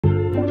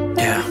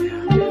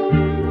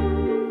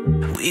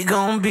We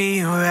gon'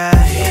 be alright.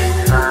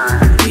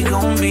 We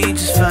gon' be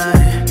just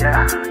fine.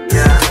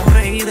 Don't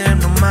pay them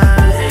no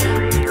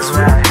mind. Cause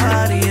we're a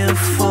party of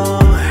four.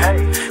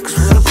 Cause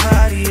we're a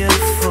party of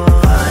four.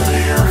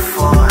 Party of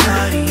four.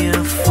 Party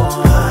of four.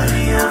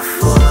 Party of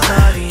four.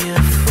 Party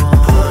of four.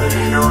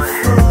 Party of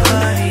four.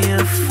 Party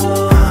of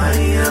four.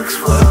 Party of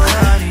four.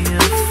 Party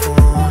of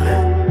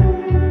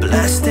four.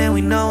 Blessed and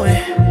we know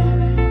it.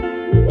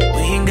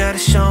 We ain't gotta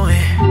show it.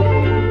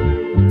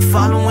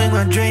 Following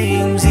our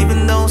dreams,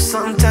 even though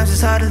sometimes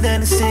it's harder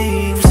than it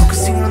seems.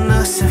 Focusing on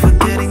us and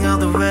forgetting all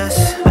the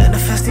rest.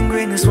 Manifesting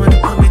greatness when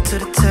it put me to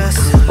the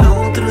test.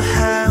 Low through the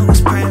high, was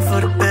praying for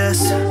the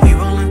best. We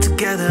rolling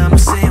together, I'ma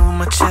say it with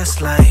my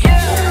chest like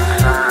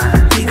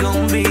we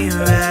gon' be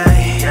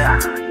right.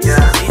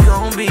 We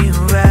gon' be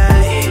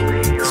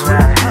right. Cause we're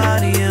a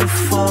party of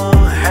four.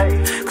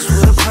 Cause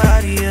we're a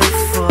party of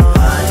four.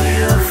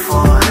 Party of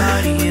four.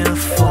 Party of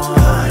four.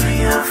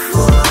 Party of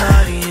four.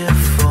 Party of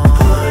four.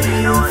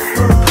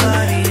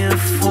 Party of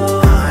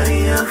four.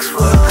 Party of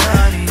four.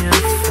 Party of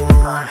four.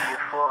 Party of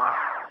four.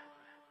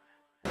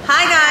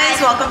 Hi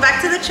guys, welcome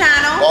back to the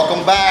channel.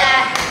 Welcome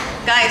back.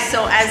 Guys,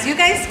 so as you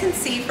guys can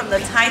see from the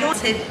title,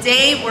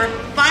 today we're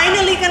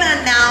finally gonna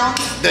announce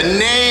The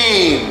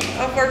name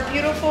of our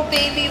beautiful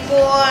baby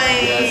boy.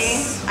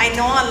 Yes. I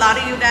know a lot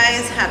of you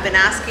guys have been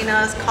asking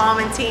us,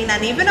 commenting,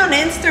 and even on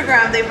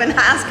Instagram they've been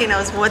asking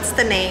us what's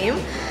the name.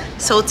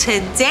 So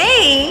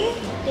today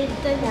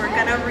we're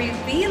gonna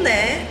reveal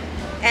it.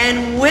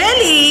 And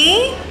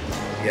Willy,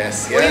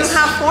 Yes, what do you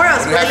have for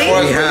us, Willy?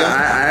 Yeah,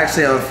 I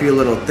actually have a few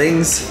little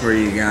things for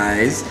you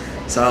guys.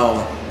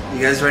 So,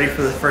 you guys ready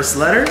for the first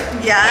letter?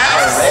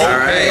 Yes. All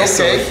right,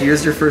 so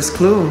here's your first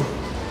clue.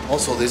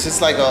 Also, this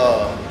is like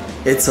a...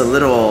 It's a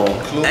little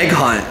Clue. egg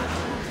hunt.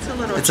 It's a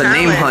little It's a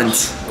name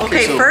challenge. hunt.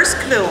 Okay, so- first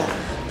clue.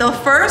 The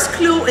first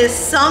clue is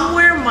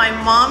somewhere my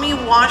mommy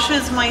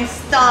washes my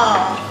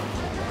stuff.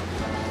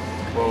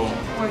 Well,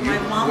 Where my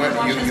mom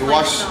washes you my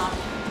wash... stuff.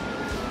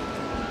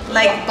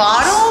 Like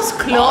bottles,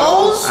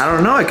 clothes? I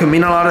don't know, it can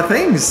mean a lot of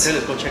things.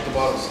 Let's go check the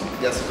bottles.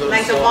 Yes, go to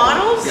Like the store.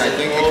 bottles? Yeah, I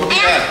think it could be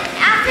that.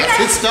 After That's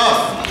that, his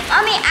stuff.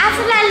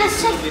 after that,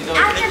 let's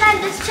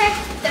check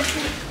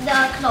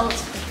the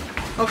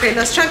clothes. Okay,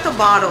 let's check the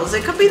bottles.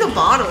 It could be the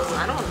bottles.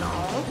 I don't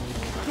know.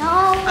 No.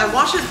 I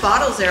wash his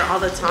bottles there all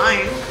the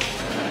time.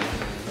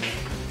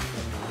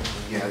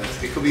 Yeah,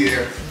 it could be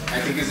there.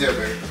 I think it's there,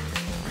 babe.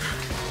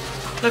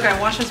 Look, I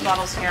wash his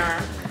bottles here.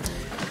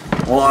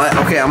 Well,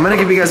 okay, I'm gonna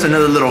give you guys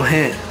another little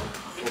hint.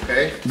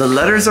 Okay. The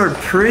letters are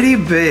pretty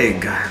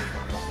big.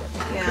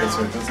 Okay,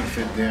 so it doesn't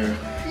fit there.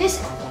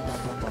 Listen.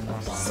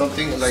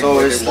 Something like... So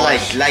where it's they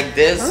wash. like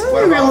this.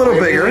 What Maybe a about- little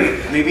maybe-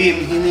 bigger. Maybe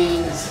he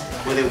means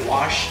where they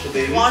wash the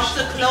baby. Wash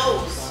the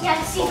clothes.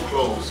 Yeah, see. Oh,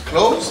 clothes.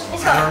 Clothes?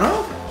 Let's I don't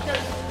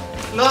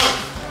go. know. Look.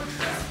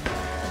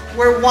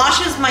 Where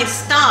washes my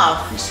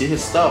stuff. You see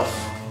his stuff.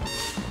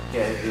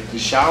 Yeah, the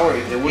shower,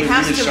 it It wouldn't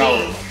has be the to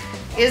shower.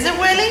 be. Is it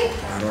Willy?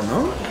 I don't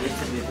know.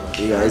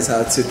 You guys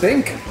have to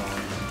think.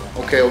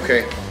 Okay,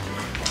 okay.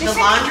 The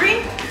laundry?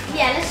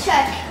 Yeah, let's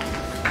check.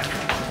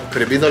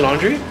 Could it be the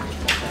laundry?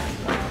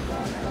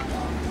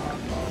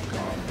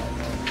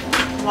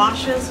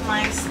 Washes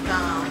my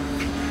stuff.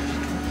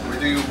 Where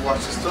do you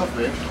wash the stuff,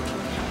 babe?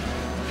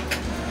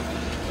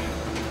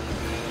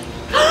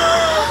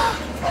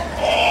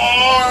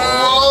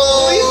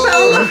 We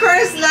found the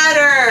first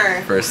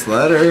letter. First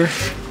letter.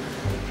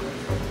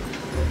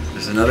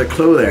 There's another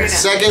clue there.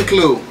 Second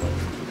clue.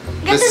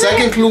 The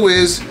second clue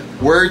is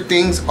where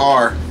things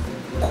are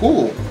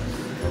cool.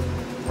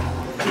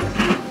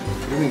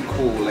 What do you mean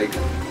cool? Like the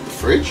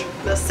fridge?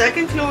 The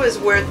second clue is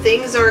where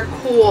things are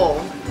cool.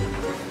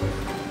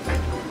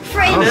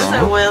 Frame. What is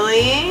it,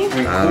 Willy? I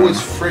mean, cool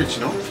is fridge,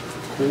 no?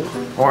 Cool.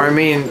 Or I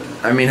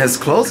mean his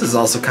clothes is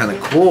also kind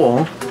of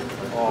cool.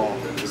 Oh,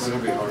 this is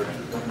gonna be hard.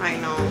 I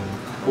know.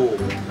 Cool.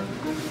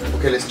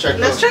 Okay, let's check.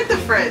 Let's check the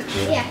fridge.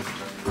 Yeah.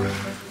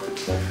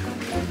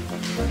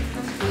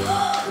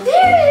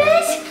 There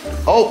it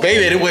is. Oh,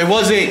 baby, it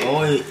wasn't.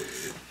 Oh,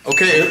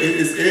 okay,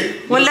 it's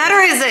it. What letter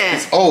is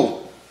it? Oh,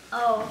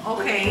 Oh.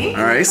 Okay.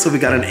 All right, so we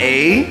got an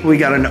A, we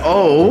got an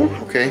O,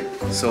 okay.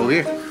 So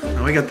here.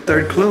 and we got the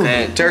third clue.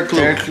 Third clue.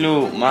 Third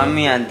clue.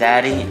 Mommy and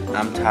daddy,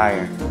 I'm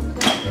tired.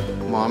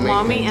 Mommy.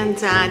 Mommy and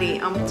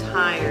daddy, I'm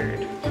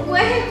tired.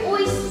 Where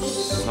always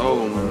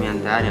So, mommy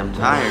and daddy, I'm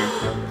tired.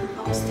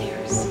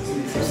 Upstairs.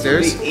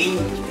 Upstairs? In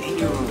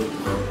your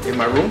room. In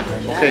my room?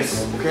 Okay.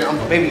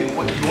 Okay, baby,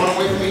 what, you wanna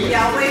wait for me?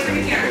 Yeah, I'll wait for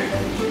you here.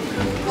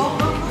 Go,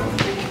 go,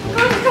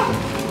 go. Go,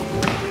 go.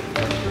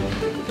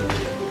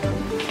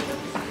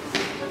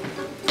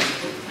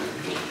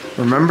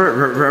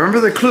 Remember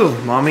the clue.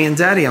 Mommy and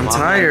daddy, I'm Mommy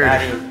and tired.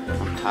 daddy,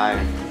 I'm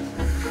tired.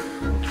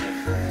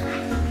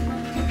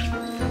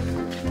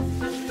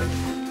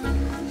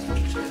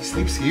 He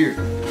sleeps here.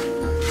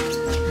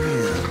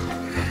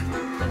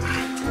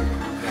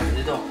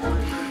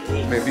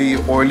 Maybe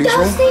Orly's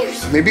room?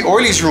 downstairs. Maybe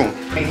Orly's room.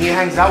 And he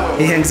hangs out with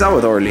He hangs out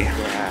with Orly.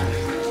 Yeah.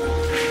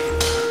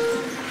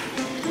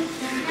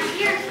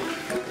 Here.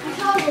 I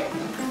told it.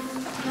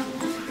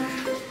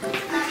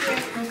 Not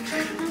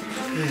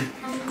here.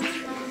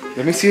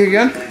 Let me see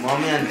again.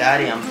 Mommy and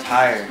daddy, I'm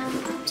tired.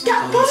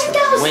 Going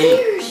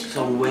downstairs.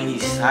 So when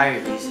he's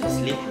tired, he's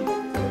sleeping.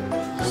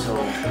 So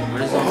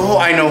what is it? Oh,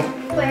 I know.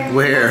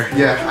 Where?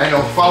 Yeah, I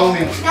know. Follow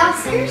me.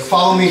 Downstairs?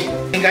 Follow me.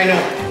 I think I know.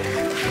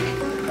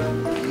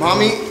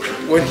 Mommy,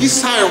 when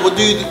he's tired, what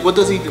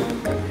does he do?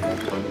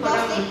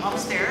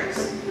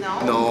 Upstairs? No.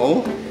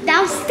 No. The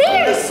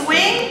Downstairs.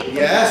 swing?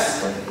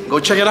 Yes.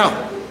 Go check it out.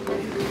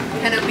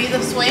 Can it be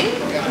the swing?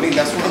 Yeah, I mean,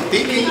 that's what I'm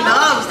He thinking.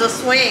 loves the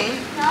swing.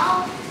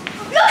 No.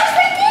 Look, it's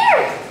right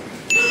there.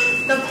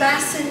 The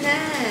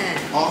bassinet.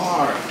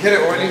 R. Hit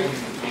it, Orly.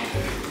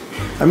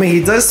 I mean,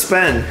 he does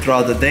spend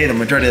throughout the day the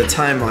majority of the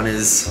time on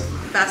his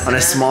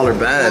Bassinet. smaller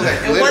bed.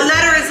 And what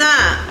letter is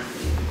that?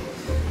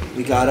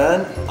 We got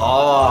an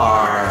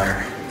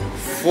R.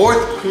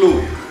 Fourth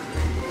clue.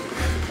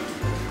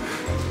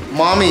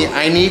 Mommy,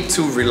 I need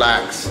to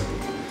relax.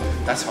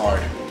 That's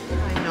hard.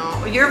 I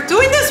know. You're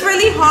doing this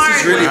really hard.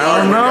 This is really I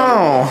don't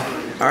know.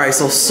 All right,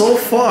 so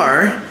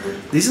far,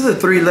 these are the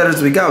 3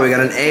 letters we got. We got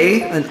an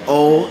A, an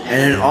O,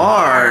 and an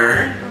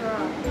R.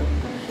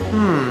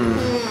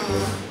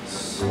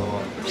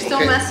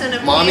 Still messing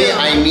up. Mommy,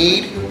 I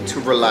need to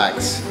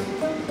relax.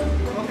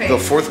 Okay. The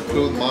 4th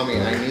clue, Mommy,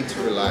 I need to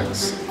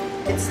relax.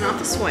 It's not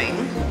the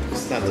swing.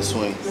 It's not the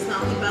swing. It's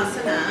not the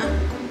bassinet.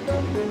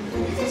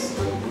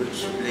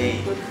 Which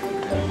play?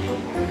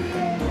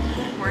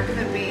 Where could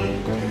it be?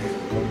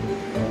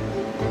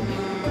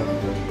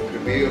 Could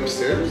it be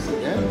upstairs?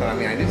 Yeah, but I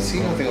mean, I didn't see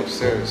nothing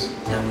upstairs.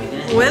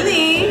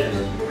 Willy. I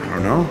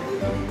don't know.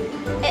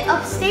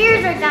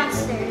 Upstairs or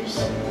downstairs?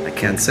 I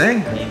can't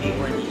say. Maybe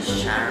when he's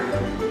showering.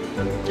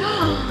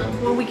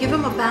 Will we give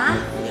him a bath?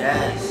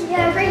 Yes.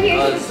 Yeah, right here.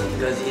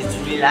 Because it's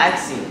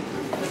relaxing.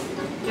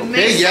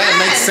 Okay, yeah, it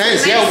makes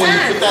sense. Yeah, when you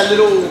put that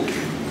little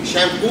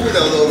shampoo,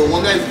 the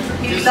one that...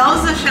 He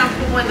loves the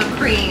shampoo and the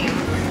cream.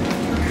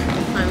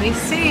 Let me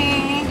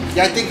see.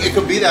 Yeah, I think it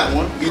could be that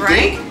one. You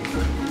Right? think?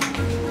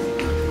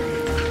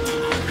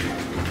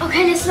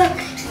 Okay, let's look.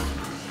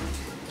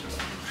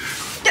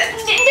 The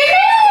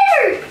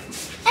letter!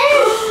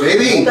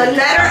 Baby, The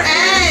letter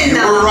N. you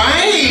were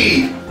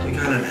right. We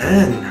got an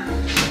N.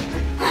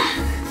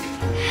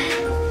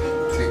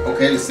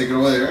 Okay, let's take it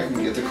over there and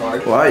get the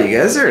card. Wow, you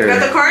guys You got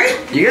the are card?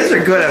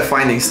 good at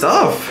finding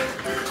stuff.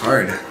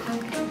 Card.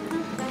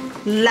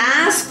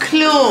 Last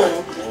clue.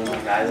 Oh my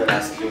God, the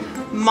last clue.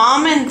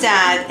 Mom and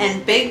Dad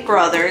and Big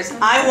Brothers,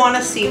 I want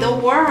to see the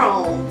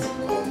world.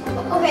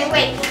 Okay,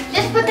 wait.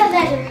 Just put the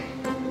letter.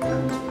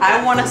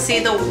 I want to see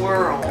the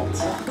world.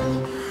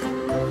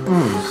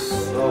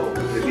 So,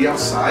 Maybe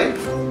outside?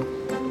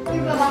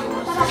 Here, Baba.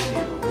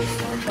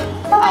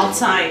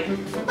 Outside.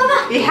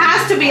 Baba. It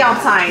has to be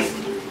outside.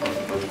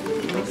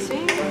 Let me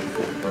see.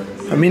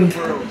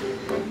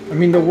 I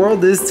mean, the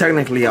world is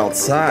technically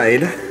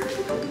outside,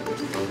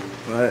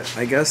 but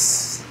I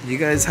guess you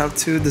guys have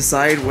to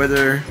decide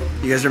whether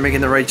you guys are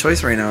making the right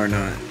choice right now or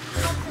not.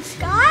 The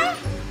sky?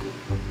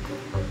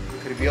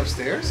 Could it be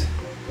upstairs?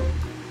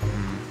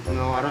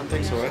 No, I don't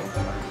think so, right?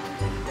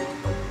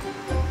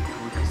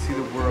 We can see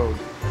the world.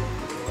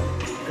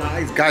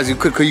 Guys,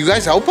 could you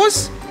guys help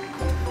us?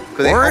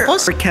 Could they help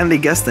us? Or can they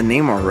guess the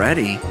name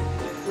already?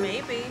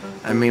 Maybe.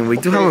 I mean, we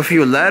do have a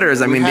few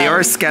letters. I mean, they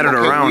are scattered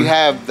around. We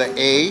have the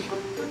A,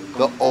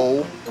 the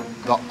O,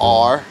 the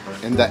R,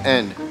 and the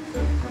N.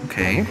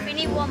 Okay. We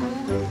need one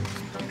more.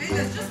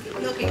 Just keep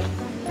looking.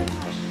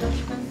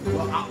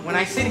 When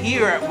I sit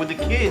here with the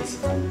kids,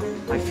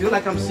 I feel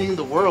like I'm seeing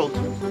the world.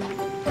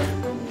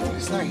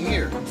 It's not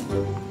here.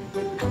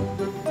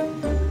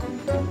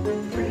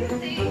 What do you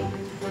think?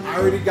 I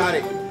already got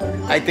it.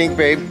 I think,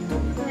 babe.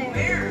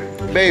 Where?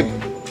 Babe.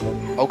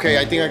 Okay,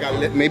 I think I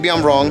got it. Maybe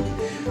I'm wrong.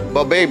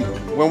 But babe,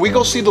 when we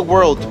go see the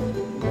world,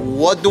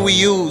 what do we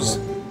use?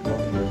 The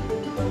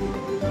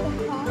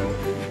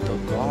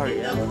car,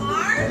 yeah. The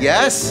car?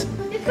 Yes.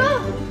 Let's go.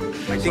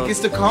 I think it's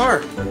the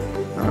car.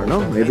 I don't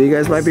know. Maybe you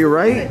guys might be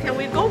right. Can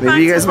we go Maybe back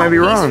you to guys how might be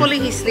wrong. peacefully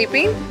he's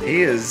sleeping?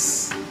 He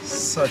is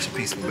such a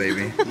peaceful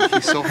baby.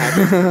 He's so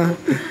happy.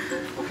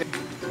 Okay.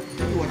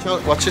 Watch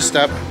out. Watch your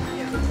step.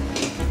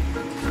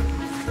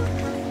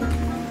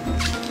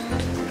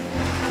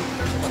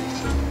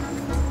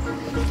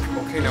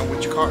 Okay, now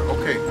which car?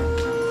 Okay.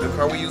 The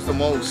car we use the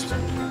most.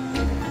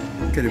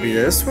 Could it be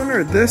this one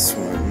or this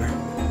one?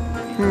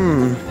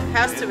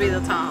 Has to be the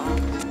Tahoe.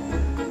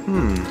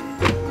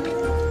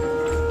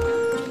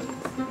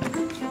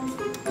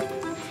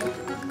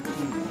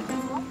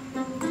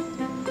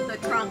 The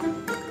trunk.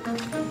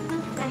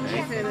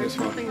 Okay, there's This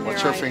one. nothing there.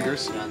 Watch your either.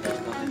 fingers. yeah, there's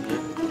nothing here.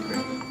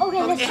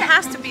 Okay, let's It check.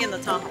 has to be in the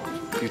Tahoe.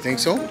 You think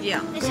so?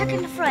 Yeah. Let's check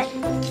in the front.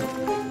 Yeah,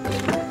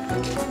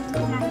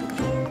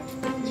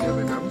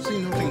 baby. I don't see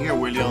nothing here,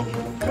 William.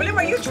 William,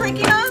 are you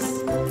tricking us?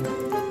 I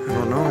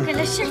don't know. Okay,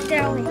 let's check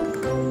down.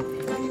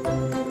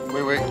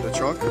 Wait. The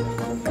trunk?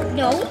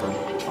 No.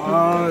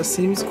 It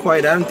seems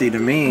quite empty to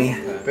me.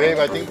 Babe,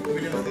 I think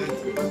William's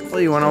empty.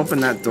 Well, you want to open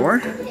that door?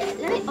 Yeah,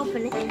 let me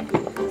open it.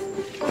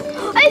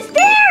 It's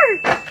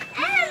there!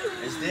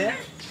 Is there?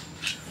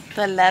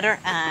 The letter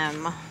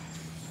M.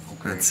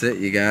 That's it,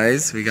 you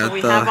guys. We got So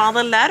we have all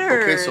the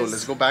letters. Okay, so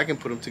let's go back and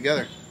put them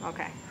together.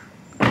 Okay.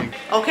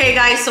 Okay,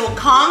 guys, so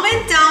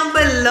comment down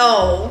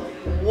below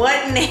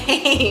what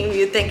name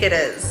you think it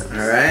is. All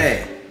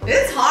right.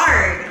 It's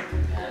hard.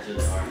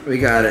 We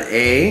got an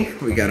A,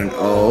 we got an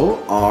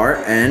O, R,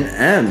 and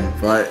M,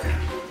 but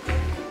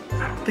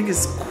I don't think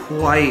it's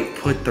quite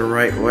put the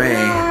right way. No,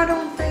 I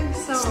don't think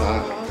so. It's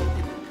not.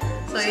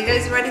 So you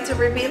guys ready to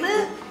reveal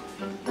it?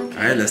 All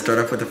right, let's start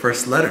off with the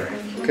first letter.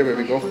 Okay,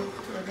 baby, go.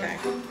 Okay.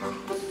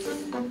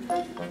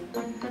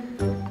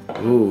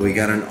 Ooh, we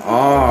got an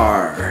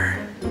R.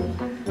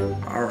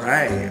 All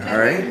right, all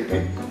right.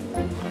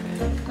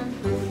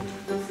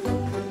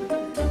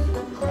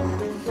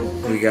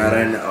 We got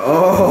an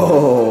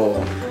O.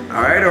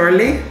 All right,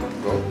 Orly.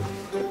 Go.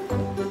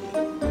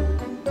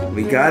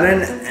 We got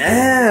an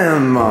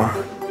M.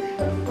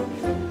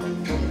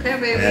 Okay,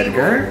 baby.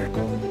 Edgar.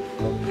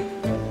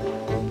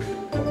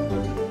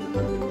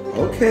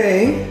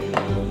 Okay.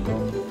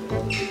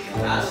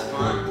 Last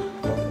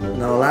one.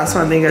 No, last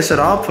one, I think I should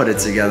all put it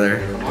together.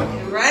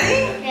 You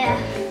ready? Yeah.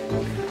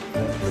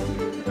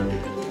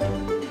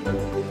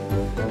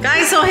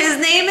 Guys, so his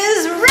name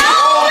is Roman!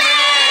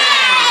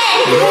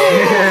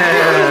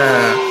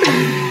 Yeah.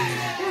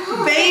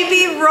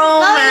 Baby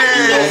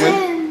Roman!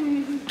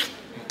 Roman.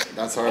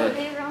 That's our.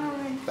 Baby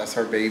Roman. That's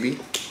our baby.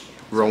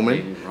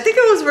 Roman. I think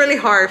it was really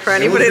hard for It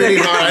was anybody really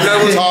to hard. I know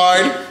it was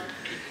hard.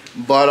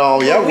 But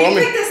yeah, We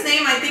Roman. picked this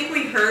name, I think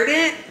we heard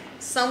it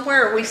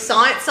somewhere, we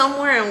saw it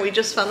somewhere, and we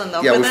just fell in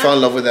love Yeah, with we it. fell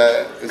in love with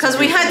that. It's Because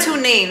we had beautiful.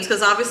 two names,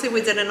 because obviously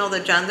we didn't know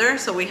the gender,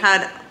 so we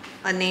had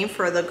a name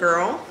for the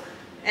girl,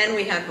 and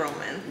we had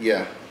Roman.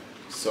 Yeah.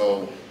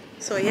 So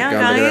Yeah, Got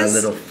look at that guys,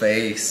 little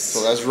face.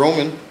 so that's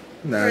Roman. our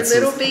That's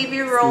little his baby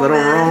Roman. little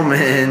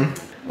Roman.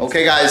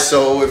 Okay, guys.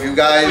 So if you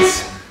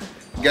guys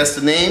guess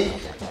the name,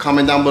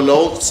 comment down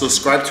below.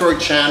 Subscribe to our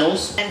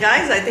channels. And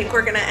guys, I think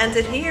we're gonna end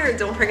it here.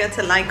 Don't forget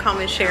to like,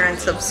 comment, share, and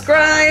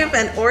subscribe.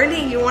 And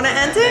Orly, you wanna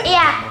end it?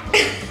 Yeah.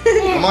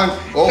 Come on.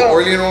 Oh,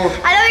 Orly and Orly.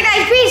 I love you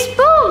guys. Peace.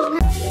 Boom.